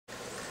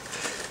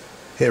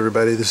Hey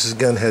everybody, this is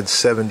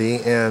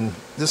Gunhead70, and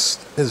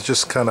this is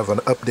just kind of an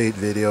update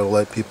video to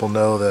let people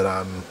know that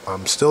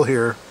I'm still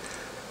here,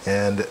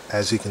 and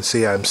as you can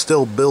see, I'm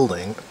still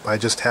building. I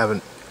just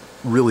haven't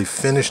really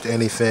finished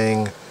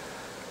anything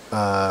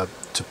to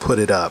put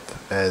it up,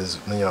 as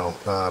you know,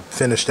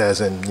 finished as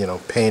in, you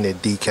know,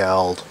 painted,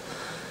 decaled,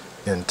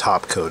 and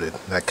top coated,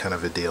 that kind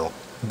of a deal.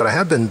 But I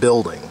have been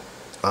building.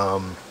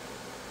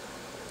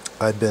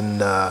 I've been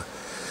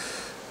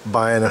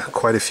buying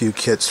quite a few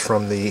kits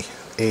from the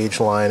Age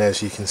line,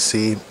 as you can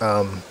see.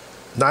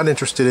 Not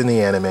interested in the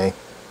anime,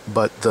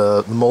 but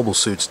the mobile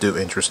suits do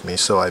interest me,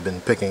 so I've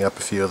been picking up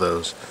a few of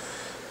those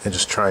and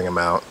just trying them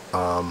out.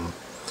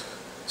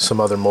 Some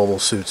other mobile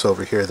suits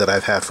over here that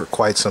I've had for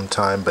quite some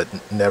time, but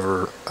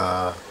never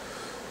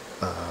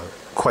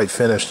quite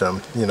finished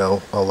them. You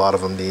know, a lot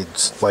of them need,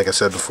 like I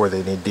said before,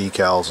 they need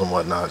decals and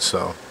whatnot,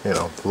 so, you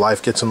know,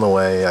 life gets in the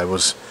way. I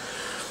was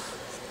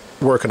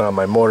working on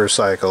my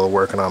motorcycle,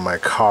 working on my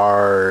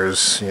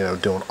cars, you know,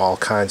 doing all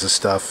kinds of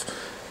stuff,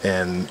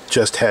 and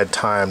just had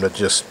time to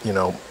just, you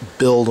know,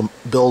 build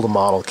a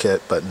model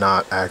kit, but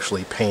not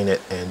actually paint it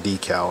and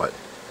decal it.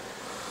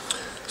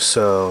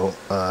 So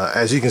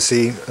as you can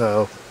see,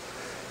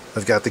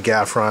 I've got the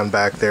Gaffron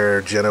back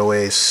there,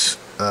 Genoace,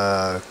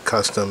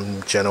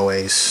 custom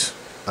Genoace.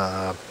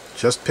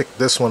 Just picked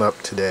this one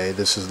up today.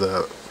 This is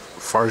the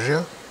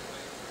Fargia.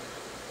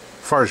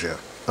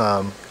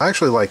 I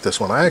actually like this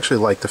one. I actually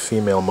like the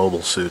female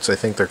mobile suits. I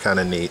think they're kind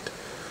of neat.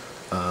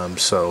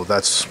 So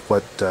that's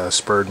what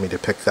spurred me to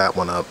pick that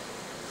one up.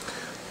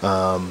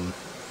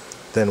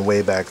 Then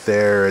way back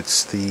there,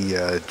 it's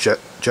the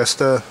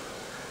Jesta.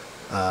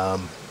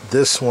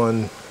 This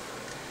one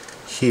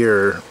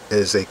here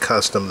is a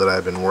custom that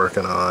I've been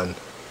working on.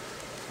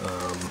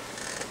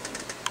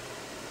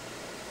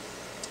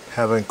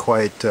 Haven't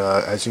quite,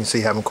 as you can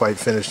see, haven't quite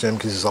finished him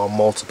because he's all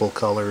multiple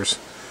colors.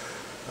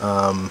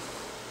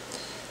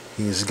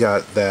 He's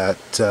got that,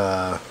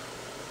 oh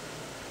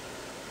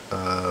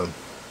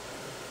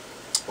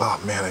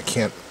man, I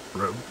can't,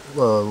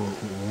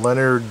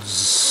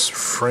 Leonard's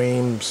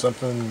frame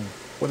something,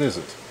 what is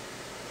it?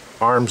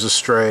 Arms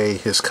Astray,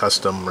 his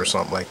custom or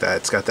something like that.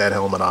 It's got that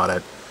helmet on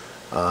it.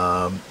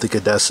 The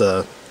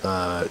Gadessa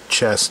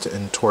chest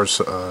and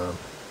torso,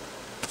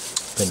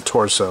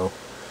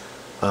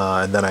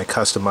 and then I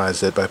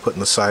customized it by putting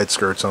the side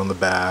skirts on the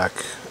back,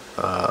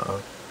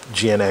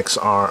 GNX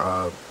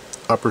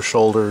upper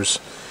shoulders,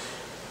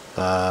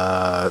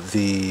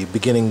 the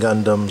beginning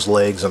Gundam's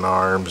legs and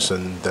arms,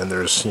 and then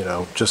there's, you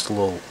know, just a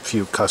little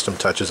few custom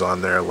touches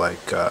on there,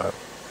 like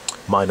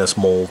minus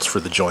molds for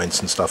the joints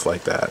and stuff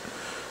like that.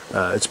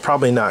 It's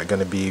probably not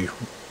going to be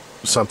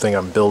something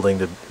I'm building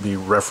to be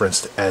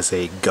referenced as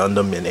a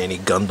Gundam in any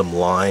Gundam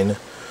line,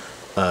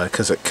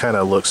 because it kind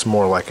of looks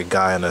more like a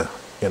guy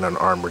in an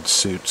armored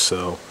suit.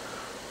 So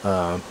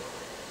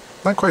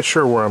not quite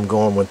sure where I'm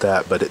going with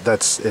that, but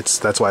that's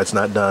why it's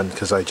not done,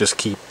 because I just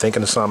keep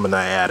thinking of something and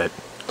I add it.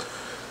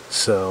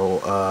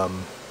 So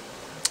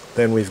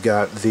then we've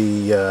got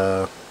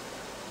the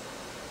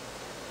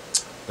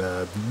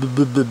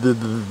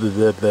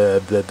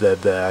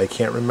I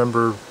can't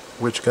remember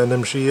which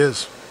Gundam she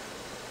is.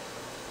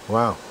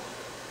 Wow,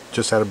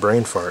 just had a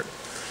brain fart.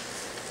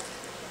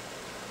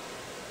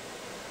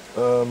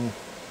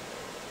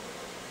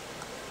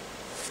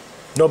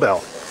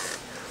 Nobel.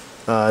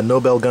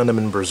 Nobel Gundam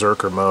in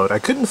Berserker mode. I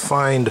couldn't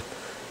find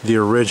the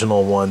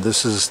original one.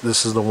 This is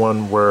the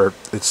one where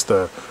it's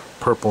the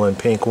purple and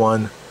pink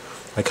one.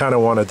 I kind of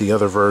wanted the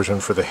other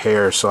version for the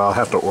hair, so I'll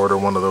have to order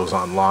one of those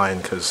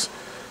online, because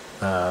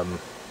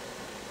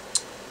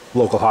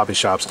local hobby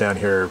shops down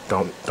here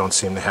don't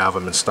seem to have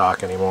them in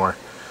stock anymore.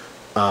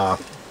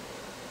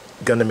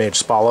 Gundam Age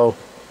Spallo.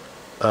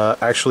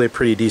 Actually a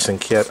pretty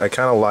decent kit. I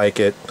kind of like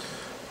it.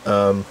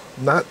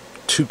 Not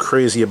too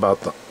crazy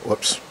about the...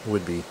 Whoops,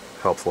 would be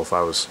helpful if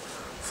I was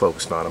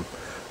focused on him.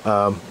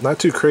 Not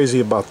too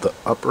crazy about the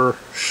upper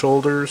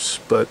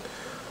shoulders, but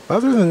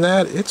other than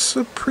that, it's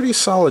a pretty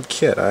solid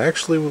kit. I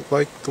actually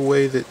like the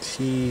way that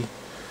he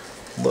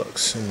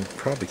looks, and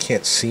probably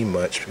can't see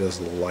much because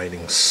the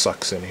lighting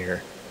sucks in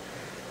here.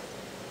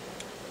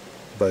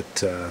 But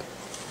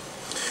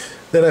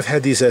then I've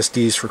had these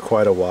SDs for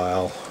quite a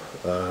while.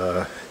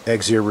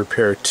 Exir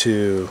Repair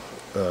 2,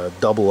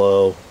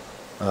 00.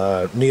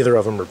 Neither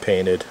of them are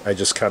painted. I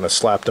just kind of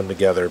slapped them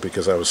together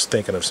because I was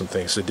thinking of some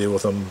things to do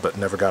with them, but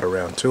never got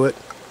around to it.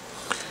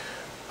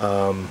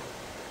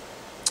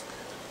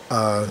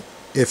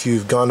 If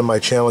you've gone to my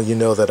channel, you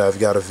know that I've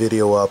got a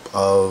video up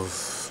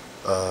of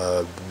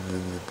the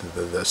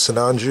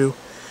Sinanju,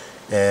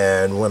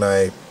 and when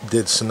I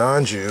did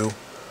Sinanju,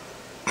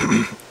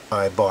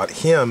 I bought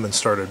him and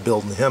started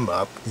building him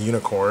up,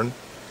 Unicorn,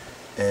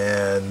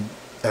 and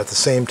at the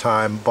same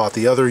time bought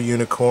the other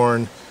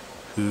Unicorn,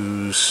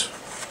 who's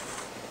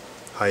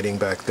hiding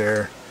back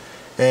there.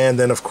 And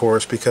then, of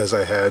course, because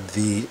I had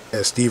the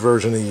SD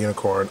version of the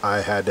Unicorn,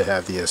 I had to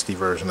have the SD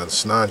version of the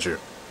Sinanju.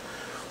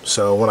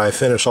 So when I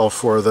finish all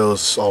four of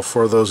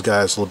those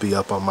guys will be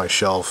up on my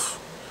shelf,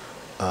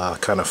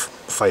 kind of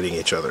fighting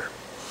each other.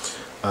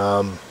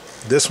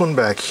 This one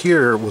back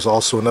here was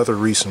also another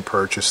recent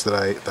purchase that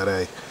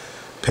I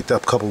picked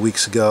up a couple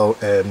weeks ago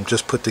and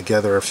just put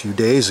together a few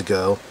days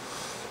ago.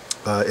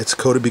 It's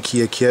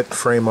Kotobukiya kit,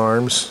 frame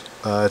arms.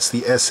 It's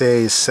the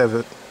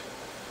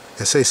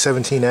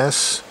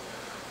SA17S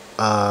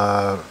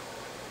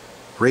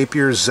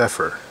Rapier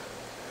Zephyr.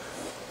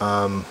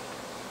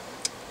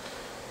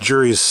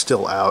 Jury's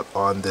still out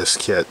on this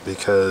kit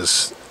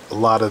because a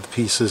lot of the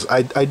pieces,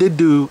 I did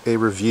do a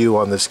review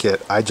on this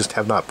kit. I just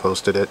have not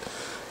posted it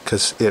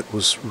because it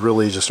was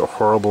really just a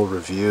horrible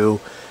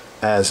review,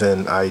 as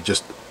in I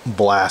just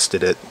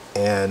blasted it,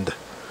 and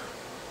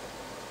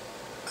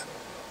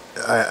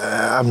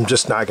I'm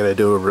just not going to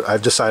do it.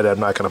 I've decided I'm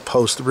not going to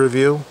post the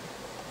review.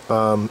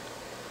 I'll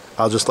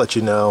just let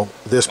you know,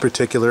 this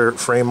particular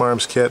frame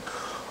arms kit,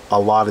 a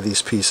lot of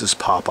these pieces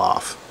pop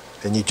off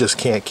and you just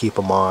can't keep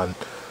them on.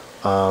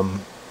 All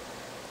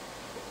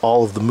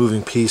of the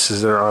moving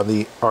pieces that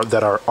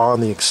are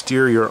on the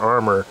exterior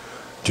armor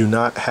do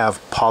not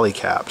have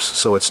polycaps,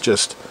 so it's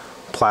just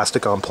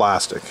plastic on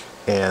plastic,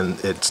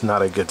 and it's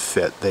not a good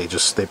fit. They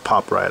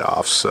pop right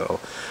off. So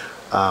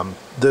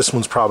this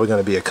one's probably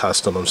going to be a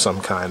custom of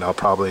some kind. I'll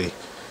probably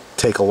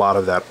take a lot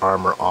of that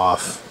armor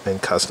off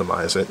and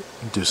customize it,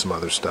 and do some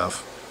other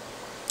stuff.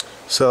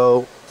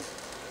 So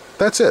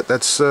that's it.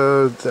 That's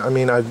I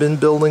mean, I've been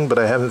building, but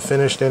I haven't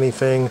finished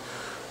anything.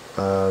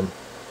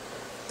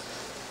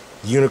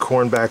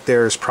 Unicorn back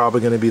there is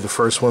probably going to be the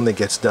first one that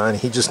gets done.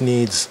 He just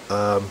needs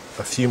a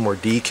few more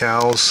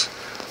decals.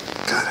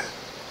 God,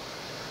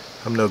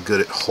 I'm no good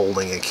at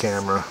holding a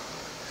camera.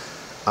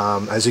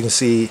 As you can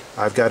see,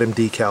 I've got him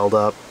decaled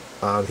up.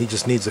 He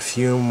just needs a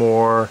few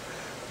more.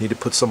 Need to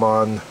put some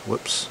on.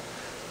 Whoops.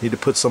 Need to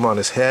put some on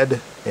his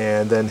head,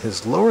 and then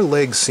his lower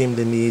legs seem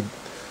to need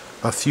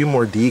a few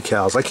more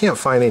decals. I can't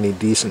find any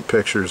decent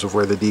pictures of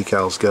where the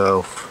decals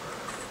go.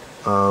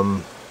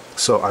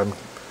 So I'm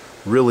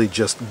really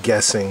just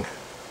guessing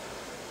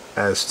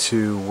as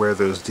to where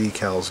those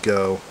decals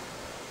go.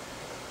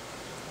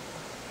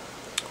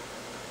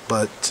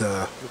 But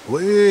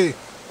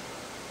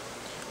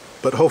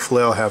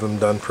hopefully I'll have them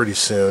done pretty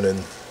soon,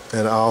 and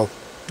I'll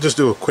just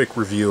do a quick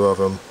review of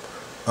them.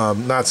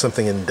 Not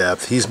something in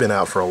depth. He's been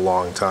out for a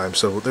long time,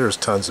 so there's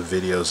tons of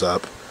videos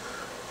up.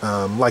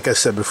 Like I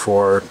said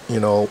before, you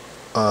know,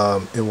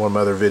 in one of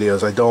my other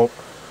videos,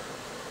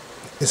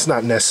 it's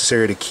not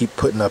necessary to keep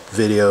putting up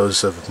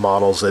videos of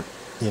models that,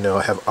 you know,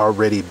 have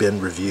already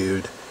been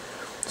reviewed.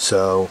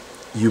 So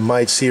you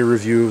might see a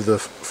review of the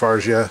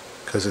Fargia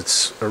because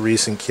it's a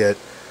recent kit,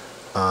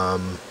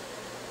 and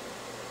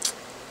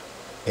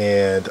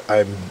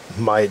I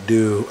might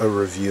do a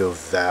review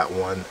of that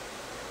one.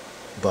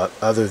 But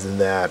other than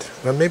that,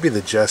 well, maybe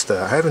the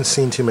Jesta. I haven't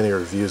seen too many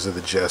reviews of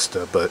the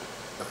Jesta, but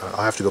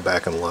I'll have to go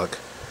back and look.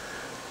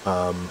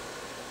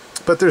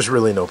 But there's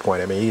really no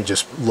point. I mean, you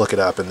just look it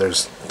up, and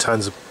there's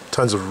tons of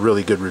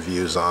really good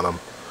reviews on them.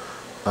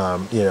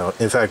 You know,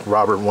 in fact,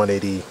 Robert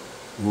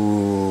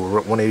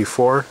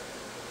 184.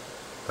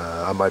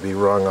 I might be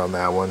wrong on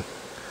that one.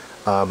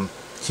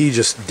 He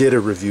just did a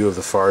review of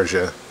the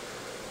Fargia,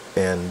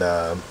 and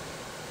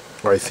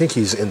or I think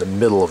he's in the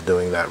middle of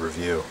doing that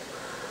review.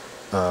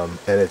 And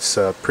it's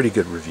a pretty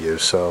good review.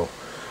 So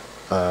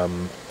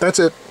that's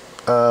it.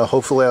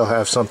 Hopefully I'll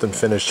have something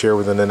finished here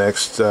within the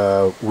next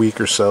week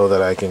or so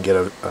that I can get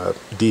a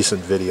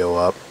decent video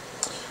up.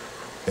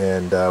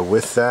 And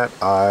with that,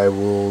 I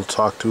will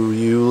talk to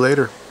you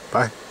later.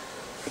 Bye.